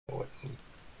with some.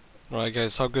 Alright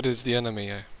guys, how good is the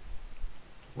enemy?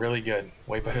 Really good.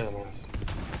 Way better than us.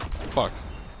 Fuck.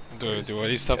 Do I at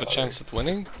least have a chance at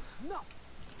winning?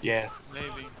 Yeah.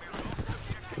 Maybe.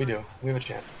 We do. We have a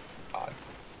chance.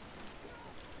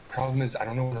 Problem is, I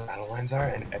don't know where the battle lines are,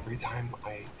 and every time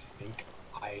I think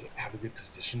I have a good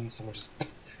position, someone just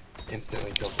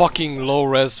instantly kills me. Fucking low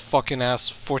res, fucking ass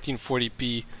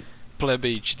 1440p pleb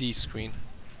HD screen.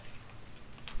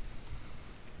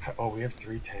 Oh, we have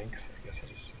 3 tanks. I guess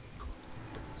I just.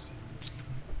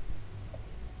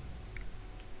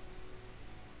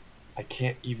 I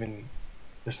can't even.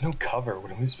 There's no cover.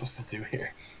 What am we supposed to do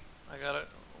here?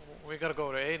 We gotta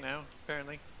go to A now,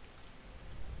 apparently.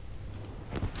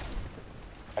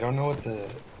 I don't know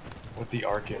what the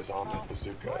arc is on the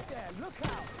bazooka,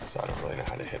 so I don't really know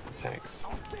how to hit the tanks.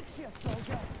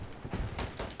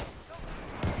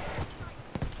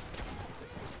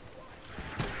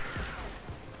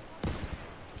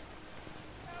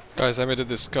 Guys, I made a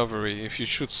discovery. If you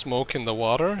shoot smoke in the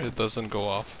water, it doesn't go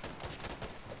off.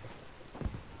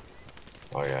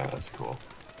 Oh yeah, that's cool.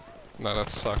 No, that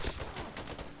sucks.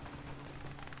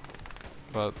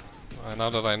 But now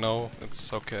that I know,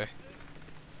 it's okay.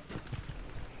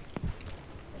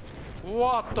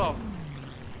 What the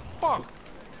fuck?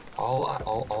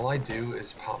 All I do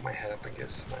is pop my head up and get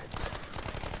sniped.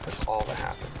 That's all that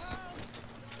happens.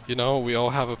 You know, we all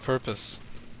have a purpose.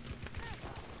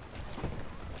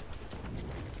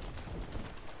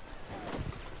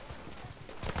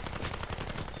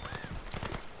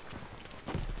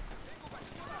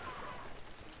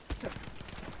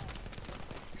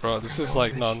 Bro, this is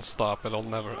like non-stop, it'll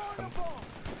never end.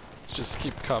 Just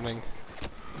keep coming.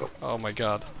 Oh my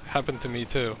god, happened to me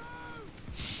too.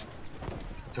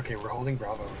 It's okay, we're holding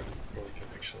Bravo really good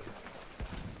actually.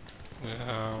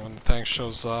 Yeah, when the tank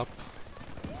shows up.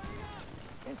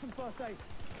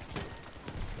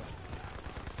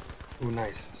 Ooh,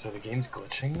 nice. So the game's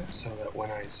glitching so that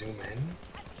when I zoom in,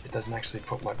 it doesn't actually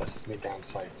put me down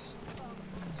sights.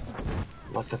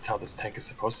 Unless that's how this tank is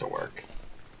supposed to work.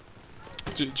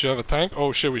 Do you have a tank?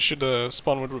 Oh shit, we should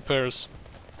spawn with repairs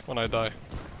when I die.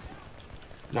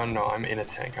 No, I'm in a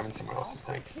tank. I'm in someone else's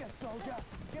tank.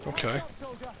 Okay.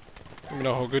 Let me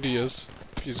know how good he is.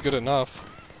 If he's good enough.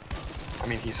 I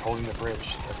mean, he's holding the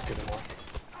bridge. That's good enough.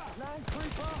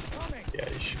 Yeah,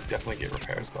 you should definitely get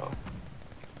repairs though.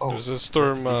 Oh, there's a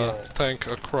storm tank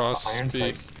across iron B.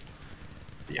 sights.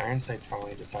 The iron sights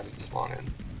finally decided to spawn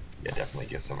in. Yeah, definitely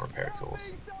get some repair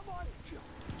tools.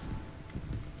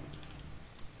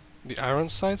 The iron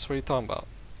sights? What are you talking about?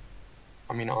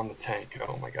 I mean, on the tank.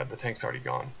 Oh my god, the tank's already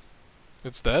gone.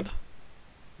 It's dead?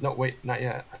 No, wait, not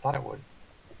yet. I thought it would.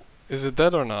 Is it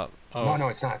dead or not? Oh. No,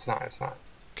 it's not.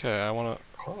 Okay, I wanna.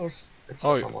 Close. It's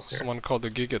Oh, almost here. someone called the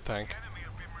Giga tank.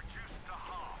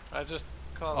 I just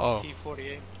called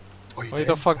T-48. Oh, Why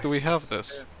the fuck do we have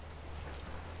this?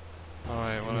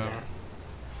 Alright, whatever. Yeah.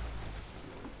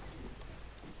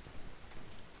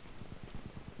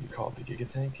 You called the Giga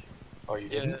tank? Oh, you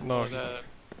didn't? No,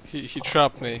 he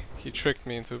trapped me. He tricked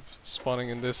me into spawning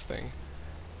in this thing.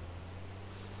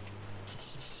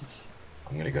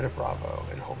 I'm gonna go to Bravo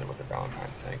and hold it with the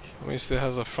Valentine tank. At least it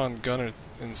has a front gunner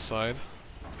inside.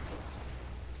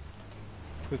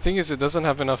 The thing is, it doesn't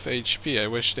have enough HP. I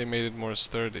wish they made it more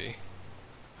sturdy.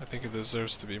 I think it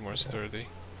deserves to be more sturdy.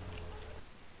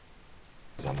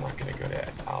 So I'm not gonna go to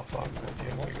Alpha with you.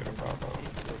 I'm gonna go to Bravo.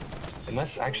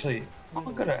 Unless, actually, I'll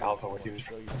go to Alpha with you. There's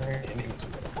probably enemies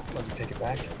with it. Let me take it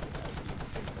back.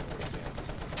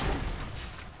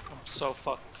 I'm so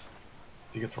fucked. Do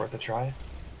you think it's worth a try?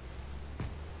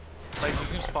 Like, you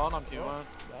can spawn on people, man.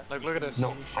 Like, look at this.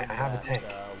 No, I have a tank.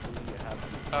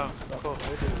 Oh, cool.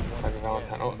 I have a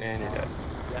Valentine. Oh, and you're dead.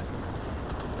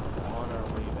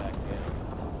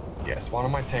 Yeah, spawn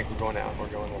on my tank. We're going out. We're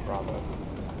going to Bravo.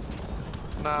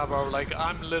 Nah, bro. Like,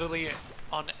 I'm literally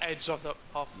on the edge of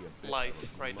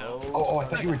life right now. Oh, I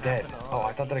thought you were dead. Oh,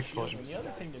 I thought that explosion was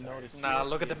dead. Nah,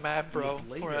 look at the map, bro.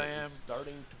 Where I am.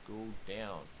 Starting to go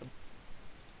down.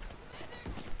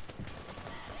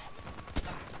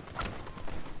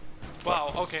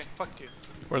 Wow. Okay. Fuck you.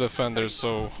 We're defenders,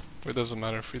 so it doesn't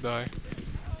matter if we die.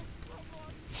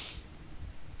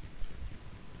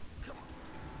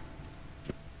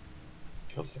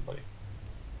 Killed somebody.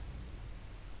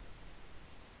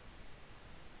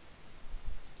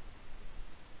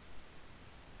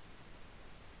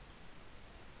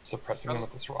 Suppressing them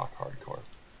with this rock hardcore.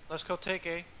 Let's go take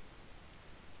A.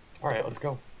 Alright, let's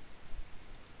go.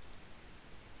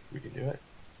 We can do it.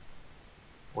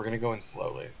 We're gonna go in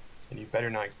slowly. And you better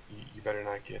not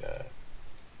get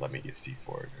let me get C4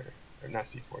 or not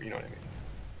C4, you know what I mean.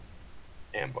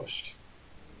 Ambushed.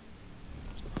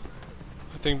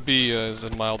 think B is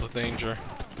in mild danger.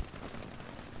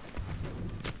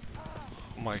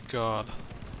 Oh my god.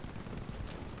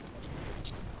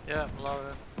 Yeah, below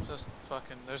it. Just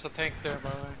fucking. There's a tank there, by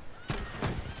the way.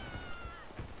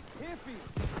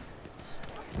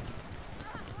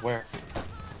 Where?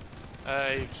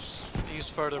 He's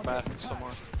further back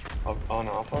somewhere. On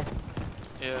Alpha?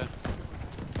 Yeah.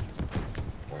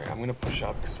 Alright, I'm gonna push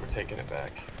up because we're taking it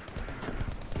back.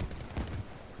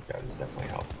 That was definitely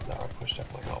helped. That push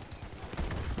definitely helped.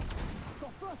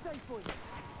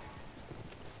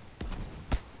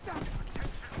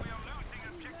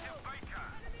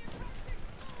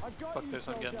 Fuck this,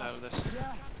 I'm getting out of this.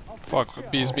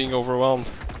 Fuck, B's being overwhelmed.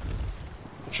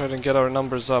 I'm trying to get our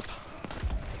numbers up.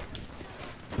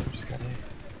 Just got in.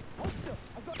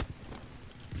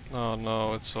 Oh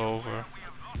no, it's over.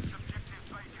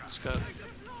 Just got.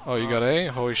 Oh, you got A?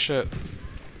 Holy shit.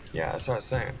 Yeah, that's what I was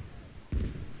saying.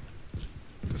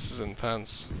 This is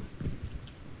intense.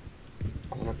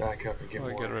 I'm gonna back up and get I'll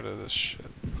more. get rid of this shit.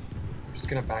 I'm just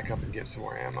gonna back up and get some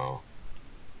more ammo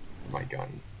for my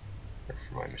gun. Or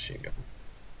for my machine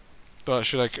gun.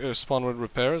 Should I spawn with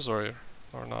repairs or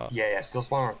not? Yeah, still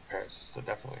spawn with repairs, so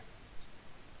definitely.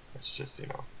 It's just, you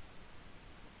know.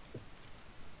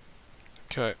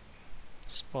 Okay.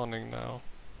 Spawning now.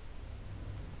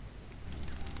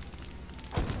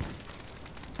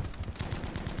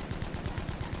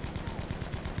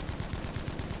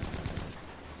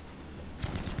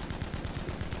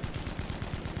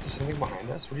 Is there something behind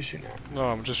us? What are you shooting at? No,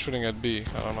 I'm just shooting at B.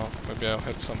 I don't know. Maybe I'll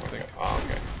hit something. Okay. Oh,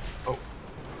 okay. Oh.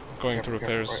 Going Careful, to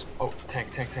repairs. careful, right. Oh,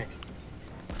 tank.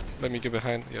 Let me get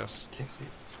behind. Yes. Can't see.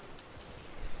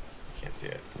 Can't see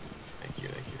it. Thank you.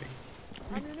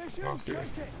 No,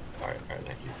 serious. Alright,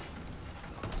 thank you.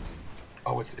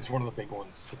 Oh, it's one of the big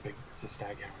ones. It's a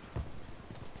stag hound.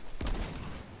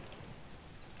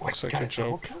 Looks like got a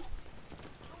double joke. kill?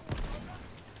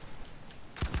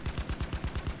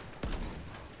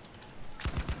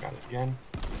 Got it again.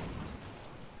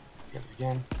 Got it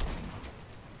again.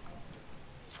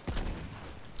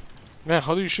 Man,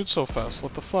 how do you shoot so fast?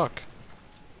 What the fuck?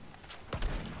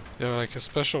 You have like a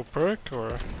special perk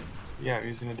or? Yeah, I'm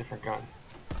using a different gun.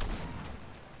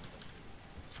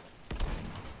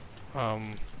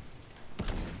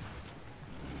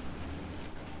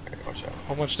 Okay, watch out.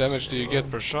 How much damage do you get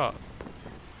per shot?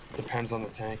 Depends on the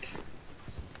tank.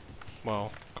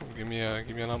 Well, come give me a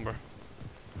number.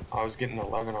 I was getting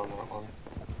 11 on that one.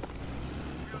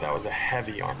 But that was a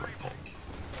heavy armored tank.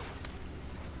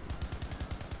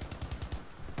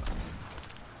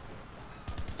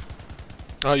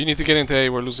 Oh, you need to get into A.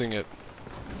 We're losing it.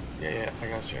 Yeah, I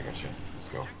got you. Let's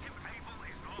go.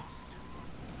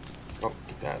 Oh,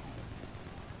 get that.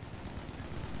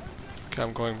 Okay,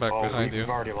 I'm going back behind you. We've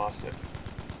already lost it.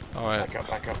 Alright.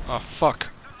 Back up. Oh, fuck.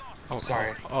 Oh,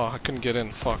 Sorry. Oh, I couldn't get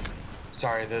in. Fuck.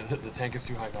 Sorry, the tank is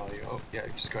too high value. Oh, yeah,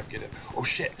 just go ahead and get in. Oh,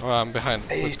 shit. Oh, I'm behind.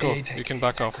 Let's go. Tank, You can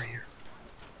back tank off. right here.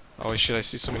 Oh shit, I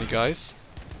see so many guys.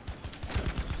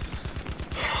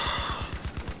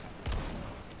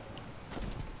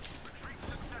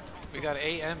 We got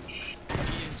A, M, B,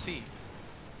 and C.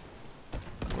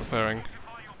 Repairing.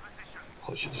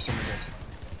 Holy shit, there's so many guys.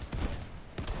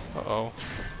 Uh-oh.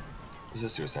 This is a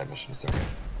suicide mission, it's okay.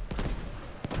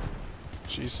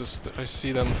 Jesus, I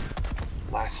see them.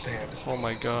 Last stand. Oh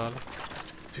my god.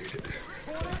 Dude.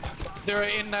 They're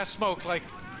in that smoke, like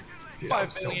Dude,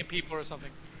 5 billion people or something.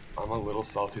 I'm a little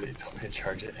salty that you told me to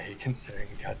charge at A, considering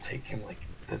it got taken like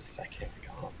the second we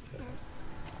got onto it.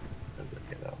 That's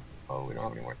okay though. Oh, we don't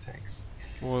have any more tanks.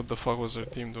 What the fuck was their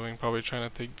team doing? Probably trying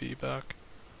to take B back.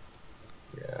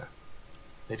 Yeah.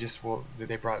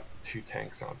 They brought 2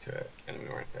 tanks onto it, and we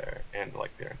weren't there, and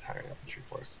like their entire infantry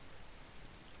force.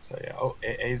 So yeah, oh,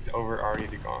 A's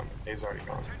already gone. A's already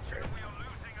gone. Right.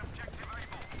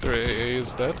 Their AA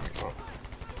is dead? Oh,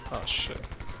 Oh shit.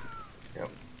 yep.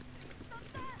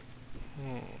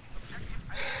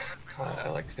 I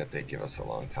like that they give us a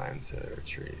long time to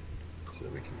retreat, so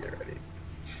that we can get ready.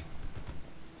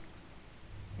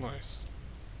 Nice.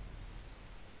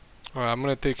 Alright, I'm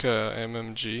gonna take a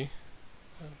MMG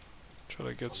and try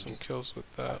to get some kills with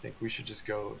I that. think we should just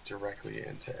go directly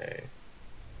into A.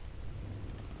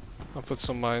 I'll put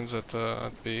some mines at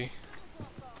B.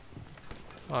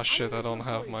 Ah shit, I don't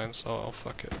have mines, so I'll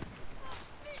fuck it.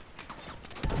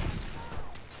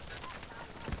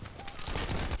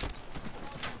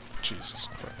 Jesus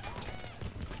Christ.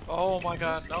 Oh my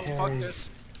god, no, fuck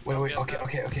this. Wait, Yeah,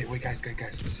 okay, wait, guys.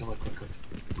 So look.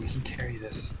 We can carry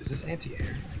this. Is this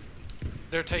anti-air?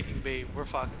 They're taking B, we're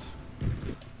fucked.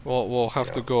 Well, we'll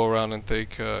have to Yeah. go around and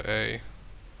take A.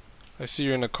 I see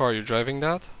you're in a car, you're driving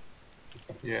that?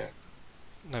 Yeah.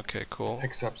 Okay, cool.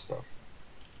 Picks up stuff.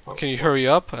 Oh, Can you whoops. hurry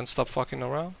up and stop fucking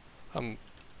around? I don't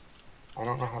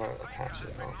know how to attach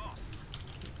it. No.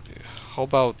 How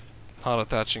about not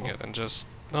attaching it and just...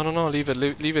 No, leave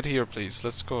it here, please.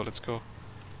 Let's go.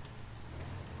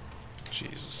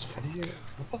 Jesus. How do you?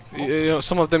 What the fuck? You know,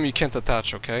 some of them you can't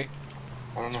attach, okay?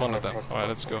 I don't It's know one how of to them. press the Alright, button.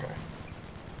 let's go. Okay.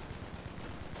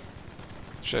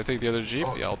 Should I take the other jeep?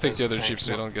 Oh, Yeah, I'll take the there's a other tank. jeep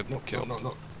so you No, don't get no, killed.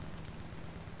 No.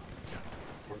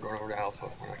 We're going over to Alpha.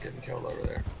 We're not getting killed over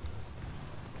there.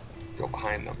 Go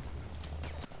behind them.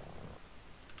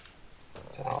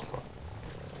 To Alpha.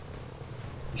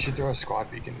 You should throw a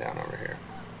squad beacon down over here.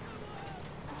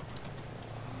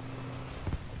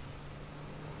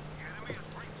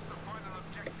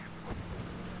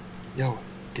 Yo,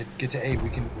 get to A. We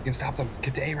can stop them.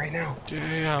 Get to A right now.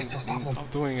 Yeah, Stop them. I'm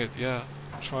doing it. Yeah,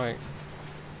 I'm trying.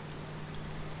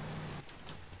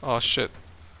 Oh shit.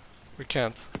 We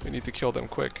can't. We need to kill them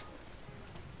quick.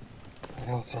 I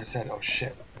know, that's what I said. Oh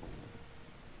shit.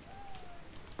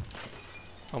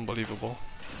 Unbelievable.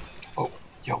 Oh,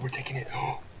 yo, we're taking it.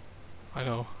 I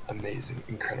know. Amazing,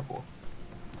 incredible.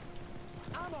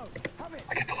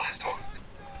 I get the last one.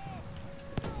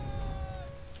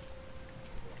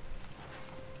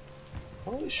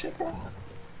 Holy shit, bro. Alright,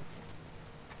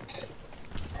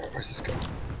 where's this go?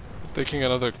 Taking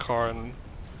another car and...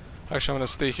 Actually, I'm gonna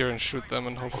stay here and shoot them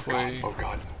and hopefully... Oh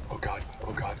god, oh god,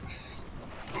 oh god, oh god.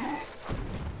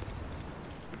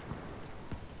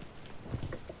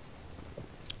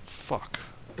 Fuck.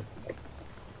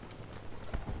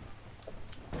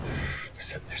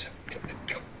 There's a...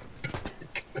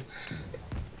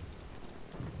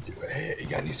 Hey, you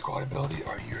got any squad ability?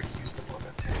 Or you already used them on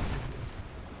that tank?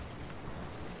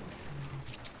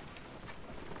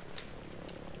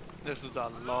 This is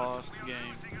a lost game.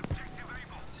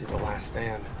 This is the last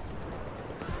stand.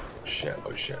 Shit,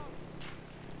 oh shit.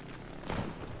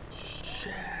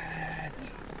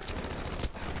 Shit.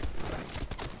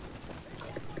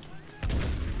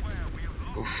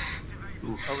 Oof.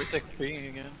 Oof. Oh, we take B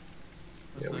again.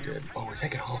 That's Yeah, we nice. did. Oh, we're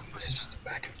taking home. This is just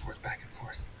back and forth, back and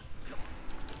forth.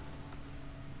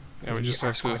 Yeah, we just Our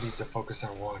have squad to... needs to focus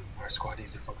on one. Our squad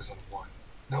needs to focus on one.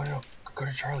 No, go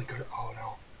to Charlie. Go to... Oh,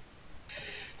 no.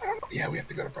 I don't know. Yeah, we have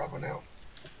to go to Bravo now.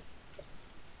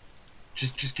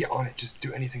 Just get on it. Just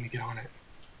do anything to get on it.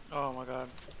 Oh my god.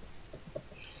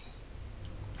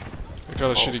 I got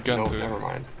a shitty gun no, too. never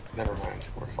mind. Never mind.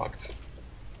 We're fucked.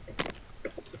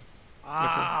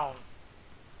 Ow!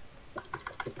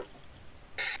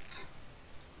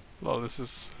 Oh, this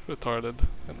is retarded.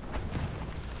 And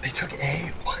They took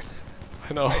A. What?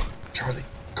 I know. Right, Charlie.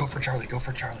 Go for Charlie. Go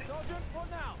for Charlie.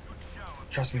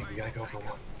 Trust me. We gotta go for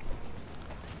one.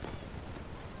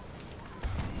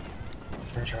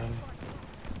 For Charlie.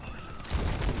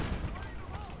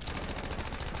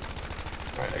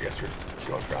 Alright, I guess we're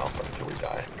going for Alpha until we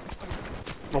die.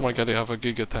 Oh my god, they have a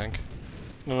Giga tank.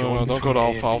 No, Go no, in don't go between to A Alpha.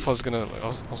 and B.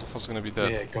 Alpha's gonna be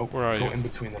dead. Yeah, go. Where are go you? in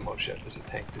between them. Oh shit! There's a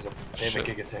tank. They have Shit.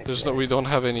 a Giga tank. There's right? no, we don't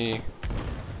have any...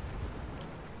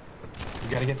 We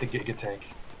gotta get the Giga tank.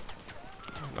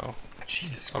 No.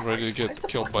 Jesus I'm Christ! ready to why get is the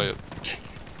killed by it.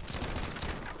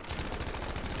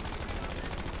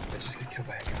 I just get killed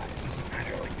by a guy. It doesn't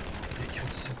matter. Like, you get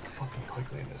killed so fucking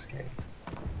quickly in this game.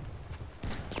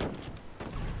 Doesn't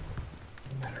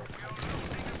matter what gun you use.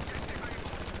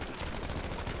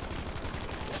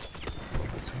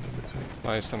 In between.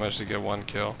 Nice, I managed to get one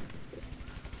kill.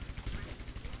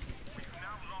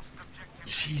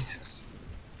 Jesus.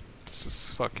 This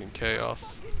is fucking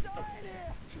chaos.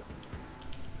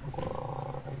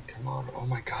 Come on. Oh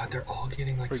my god, they're all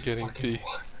getting like We're getting fucking P.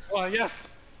 what? Oh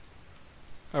yes.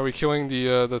 Are we killing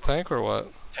the tank or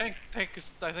what? Tank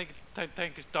is. I think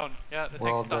tank is done. Yeah, the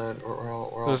We're all tank is done. dead. We're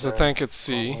all There's a dead. tank at We're all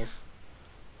C. alive.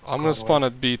 I'm gonna Squad spawn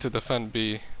wipe. at B to defend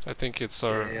B. I think it's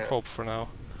our Yeah. hope for now.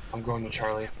 I'm going to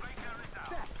Charlie.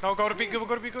 No, go to B. Go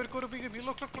to B. Go to B.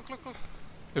 Look.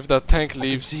 If that tank can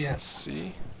leaves see it.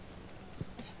 C,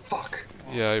 Fuck.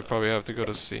 yeah, you probably have to go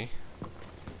to C.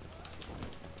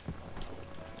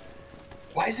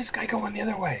 Why is this guy going the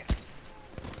other way?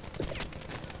 We've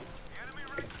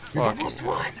Fucking almost hell.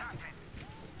 won.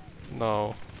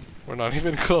 No, we're not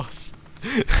even close.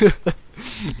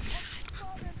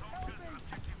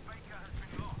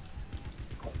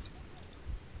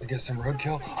 I get some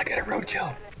roadkill. I get a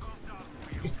roadkill.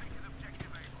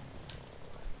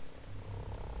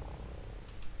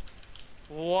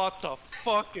 What the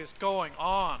fuck is going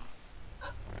on?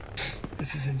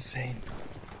 This is insane.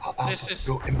 Alpha, This is-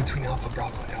 go in between Alpha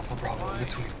Bravo and Alpha Bravo Why? in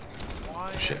between.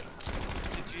 Why Shit.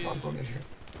 did you? No, I'm going in here.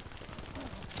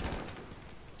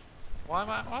 Why am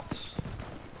I? What?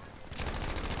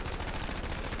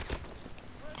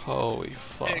 Holy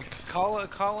fuck. Hey, call an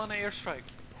airstrike.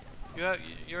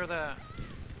 You're the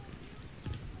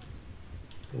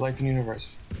Life in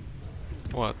universe.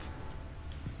 What?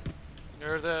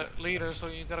 you're the leader, so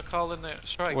you gotta call in the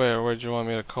strike. Where do you want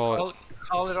me to call it?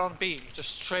 Call it on B.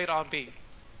 Just straight on B.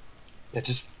 Yeah,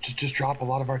 just drop a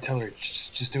lot of artillery.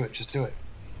 Just do it. Just do it.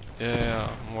 Yeah,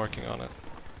 I'm working on it.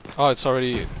 Oh, it's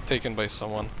already taken by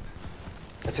someone.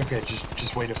 That's okay.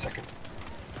 Just wait a second.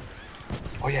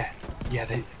 Oh yeah, yeah.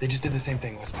 They just did the same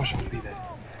thing. Let's push on B then.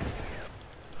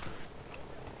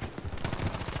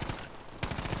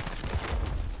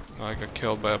 I got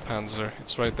killed by a Panzer.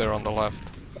 It's right there on the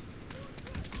left.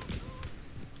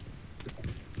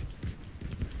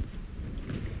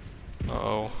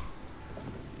 Uh-oh.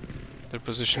 Their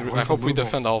position. Yeah, I where's the hope we blue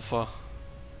defend Alpha.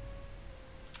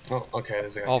 Oh, okay.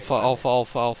 There's a guy. Alpha, Alpha,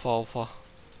 Alpha, Alpha, Alpha.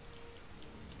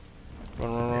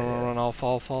 Run, Alpha,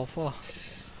 Alpha, Alpha.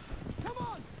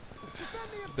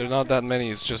 They're not that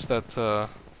many, it's just that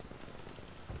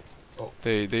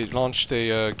they launched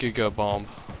a Giga bomb.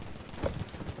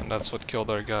 And that's what killed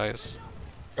our guys.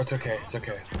 It's okay. It's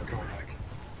okay. We're going back.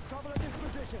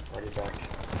 Already back.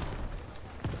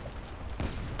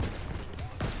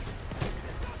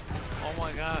 Oh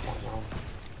my god.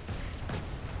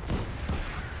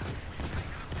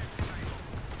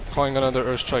 Calling another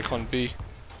airstrike on B. Should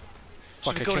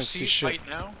Fuck, we I go can't to see C shit. right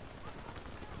now?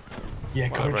 Yeah,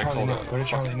 go to Whatever, I Charlie called now. it. Go to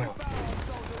Charlie now.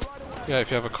 Yeah,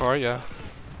 if you have a car, yeah.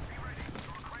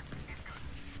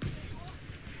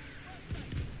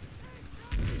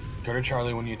 Go to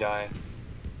Charlie when you die.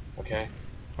 Okay.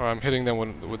 Or I'm hitting them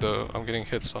with the. I'm getting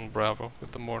hits on Bravo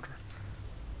with the mortar.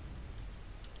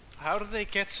 How do they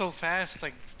get so fast?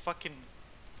 Like fucking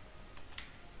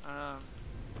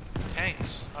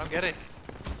tanks. I don't get it.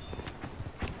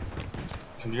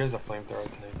 Somebody has a flamethrower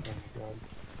tank. Oh my god.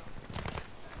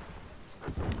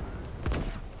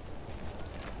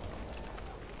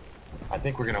 I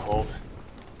think we're gonna hold.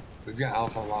 We've got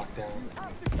Alpha locked down.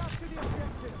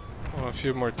 Oh, a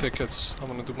few more tickets. I'm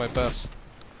gonna do my best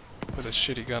with a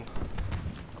shitty gun.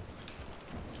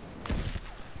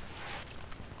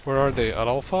 Where are they? At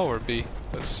Alpha or B?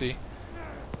 Let's see.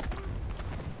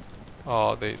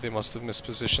 Oh, they must have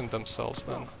mispositioned themselves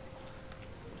then.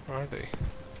 Where are they?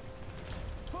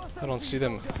 I don't see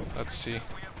them. Let's see.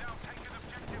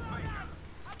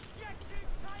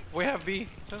 We have B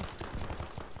too.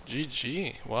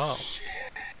 GG. Wow.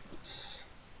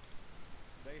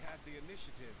 They had the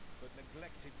initiative, but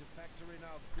neglected to factor in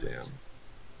our Damn.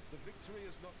 The victory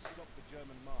has not stopped the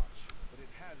German march, but it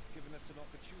has given us an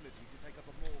opportunity to take up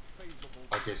a more favorable...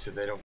 Okay, so they don't